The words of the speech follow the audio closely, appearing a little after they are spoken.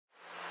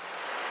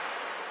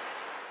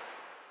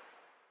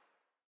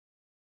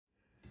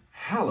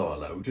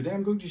Hello. Today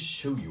I'm going to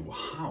show you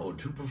how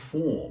to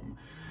perform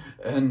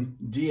an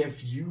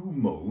DFU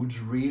mode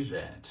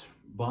reset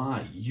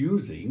by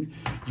using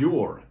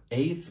your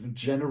 8th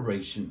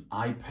generation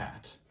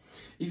iPad.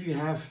 If you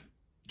have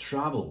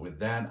trouble with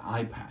that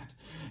iPad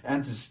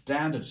and the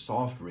standard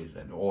soft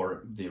reset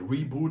or the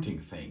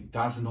rebooting thing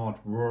does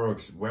not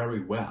work very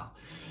well,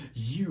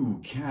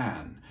 you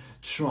can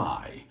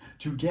try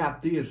to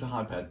get this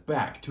iPad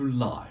back to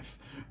life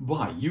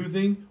by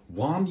using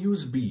one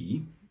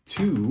USB,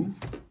 2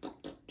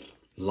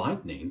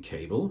 lightning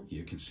cable.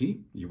 You can see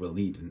you will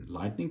need a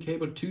lightning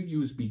cable, 2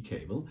 USB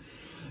cable.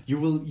 You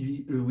will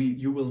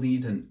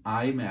need an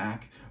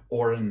iMac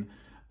or an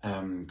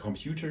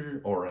computer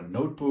or a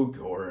notebook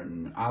or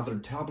an other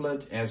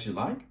tablet as you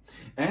like,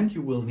 and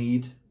you will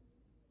need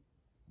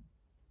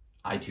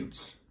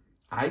iTunes.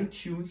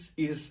 iTunes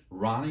is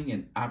running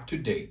and up to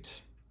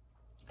date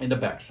in the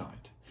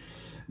backside.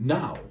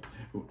 Now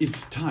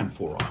it's time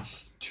for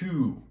us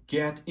to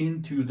get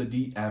into the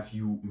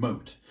DFU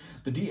mode.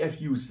 The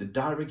DFU is the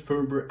direct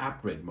firmware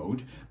upgrade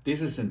mode.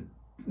 This is a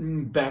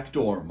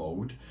backdoor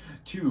mode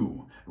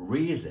to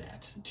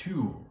reset,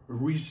 to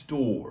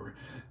restore,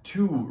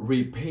 to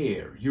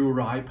repair your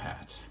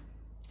iPad.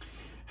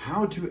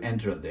 How to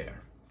enter there?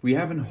 We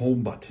have a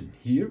home button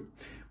here.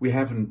 We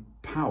have a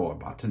power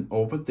button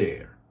over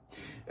there.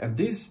 And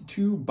these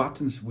 2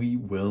 buttons we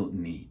will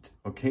need,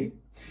 okay?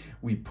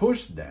 We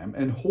push them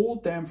and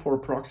hold them for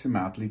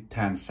approximately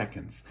 10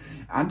 seconds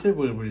until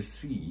we will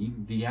see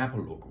the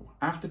Apple logo.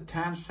 After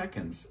 10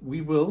 seconds,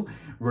 we will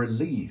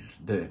release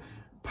the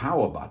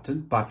power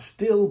button, but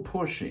still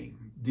pushing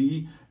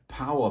the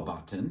power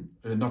button,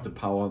 the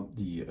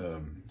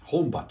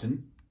home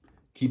button.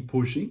 Keep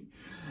pushing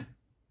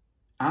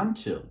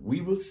until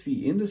we will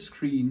see in the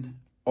screen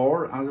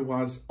or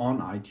otherwise on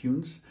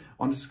iTunes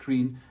on the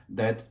screen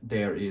that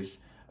there is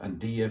a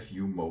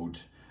DFU mode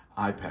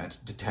iPad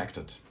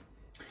detected.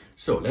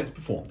 So let's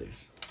perform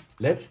this.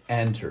 Let's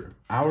enter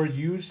our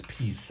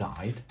USB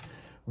side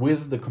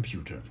with the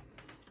computer.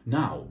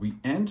 Now we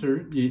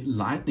enter the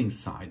lightning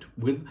side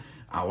with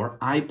our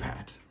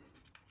iPad.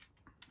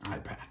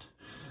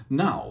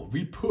 Now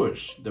we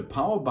push the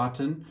power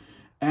button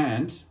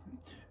and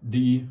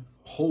the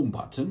home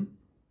button.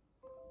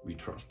 We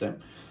trust them.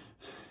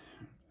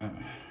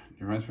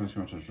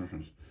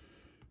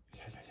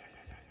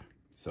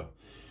 So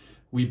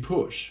we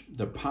push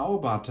the power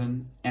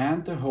button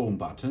and the home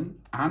button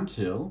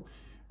until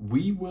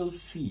we will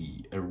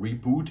see a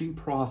rebooting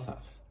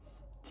process.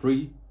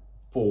 3,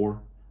 4,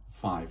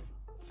 5,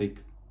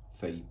 6,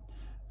 7,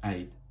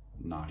 8,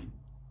 9,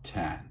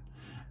 10.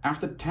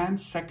 After 10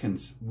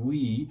 seconds,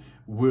 we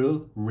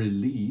will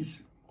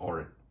release,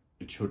 or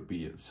it should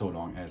be so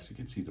long as you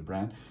can see the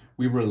brand,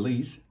 we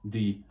release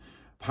the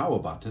power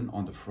button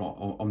on the front,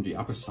 on the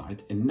upper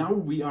side, and now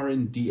we are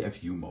in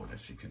DFU mode,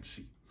 as you can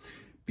see.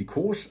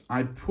 Because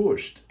I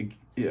pushed,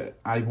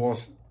 I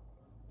was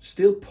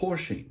still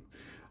pushing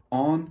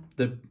on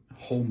the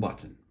home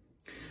button.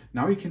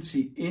 Now you can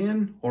see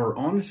in or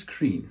on the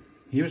screen,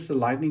 here's the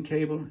lightning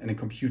cable and a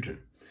computer.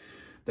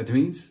 That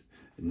means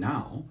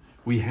now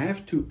we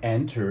have to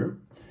enter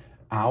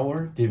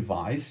our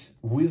device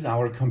with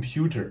our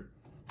computer.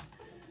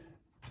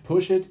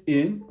 Push it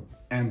in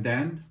and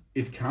then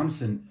it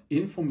comes in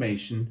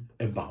information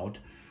about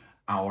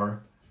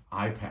our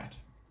iPad.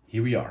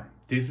 Here we are.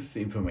 This is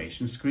the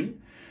information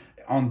screen.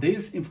 On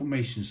this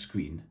information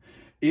screen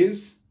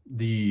is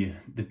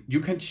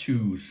you can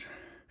choose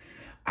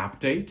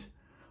update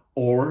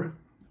or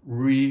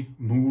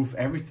remove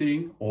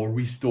everything or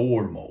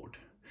restore mode.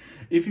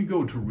 If you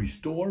go to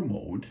restore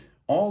mode,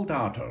 all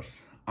data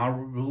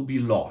will be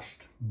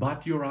lost,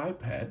 but your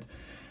iPad,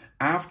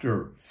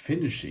 after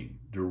finishing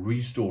the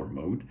restore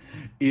mode,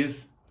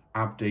 is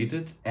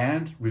updated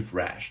and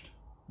refreshed,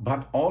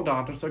 but all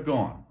data are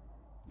gone,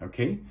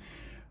 okay?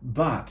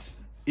 But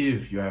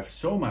if you have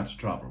so much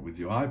trouble with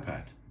your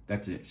iPad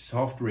that the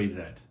soft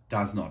reset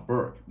does not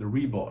work, the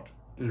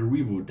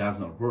reboot does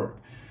not work,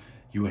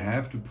 you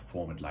have to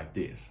perform it like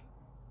this.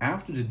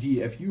 After the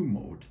DFU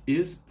mode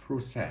is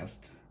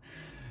processed,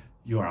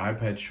 your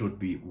iPad should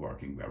be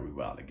working very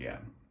well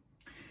again.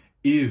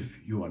 If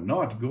you are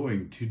not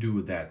going to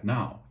do that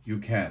now, you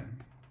can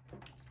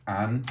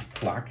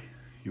unplug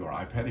your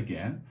iPad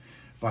again,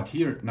 but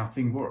here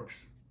nothing works.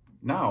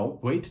 Now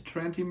wait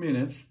 20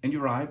 minutes and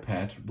your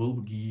iPad will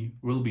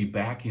be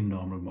back in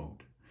normal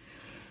mode.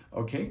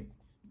 Okay,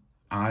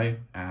 I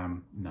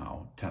am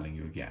now telling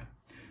you again.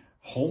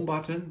 Home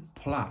button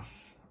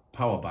plus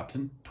power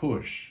button,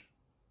 push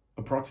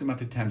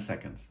approximately 10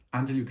 seconds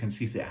until you can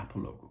see the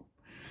Apple logo.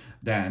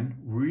 Then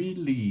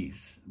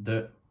release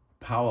the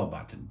power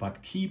button,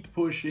 but keep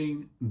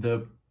pushing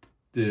the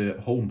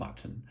home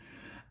button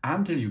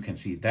until you can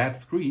see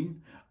that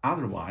screen.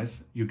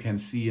 Otherwise, you can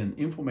see an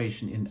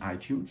information in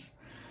iTunes.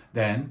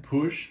 Then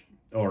push,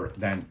 or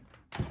then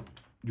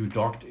you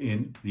docked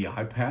in the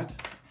iPad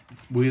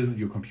with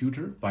your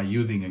computer by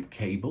using a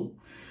cable,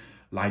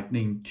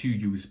 lightning to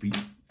USB,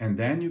 and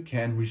then you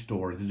can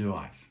restore the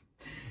device.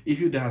 If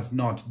you does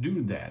not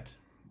do that,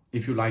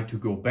 if you like to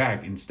go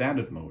back in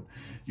standard mode,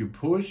 you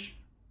push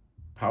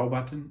power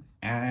button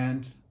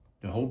and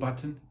the home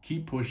button,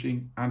 keep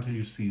pushing until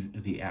you see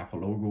the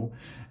Apple logo,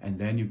 and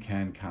then you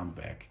can come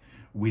back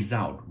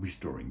without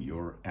restoring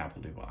your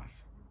Apple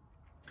device.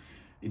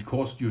 It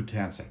cost you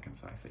 10 seconds,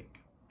 I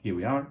think. Here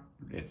we are,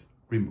 let's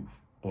remove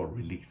or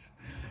release.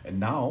 And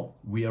now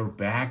we are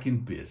back in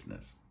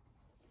business.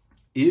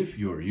 If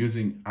you're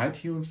using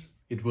iTunes,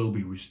 it will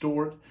be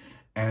restored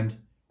and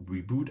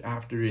reboot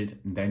after it,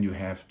 and then you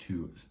have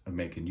to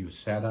make a new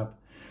setup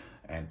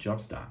and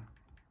job's done.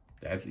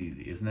 That's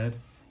easy, isn't it?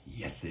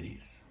 Yes, it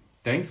is.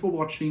 Thanks for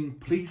watching.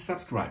 Please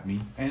subscribe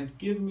me and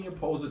give me a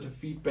positive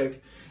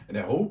feedback, and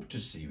I hope to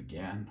see you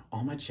again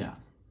on my channel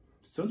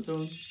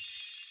soon.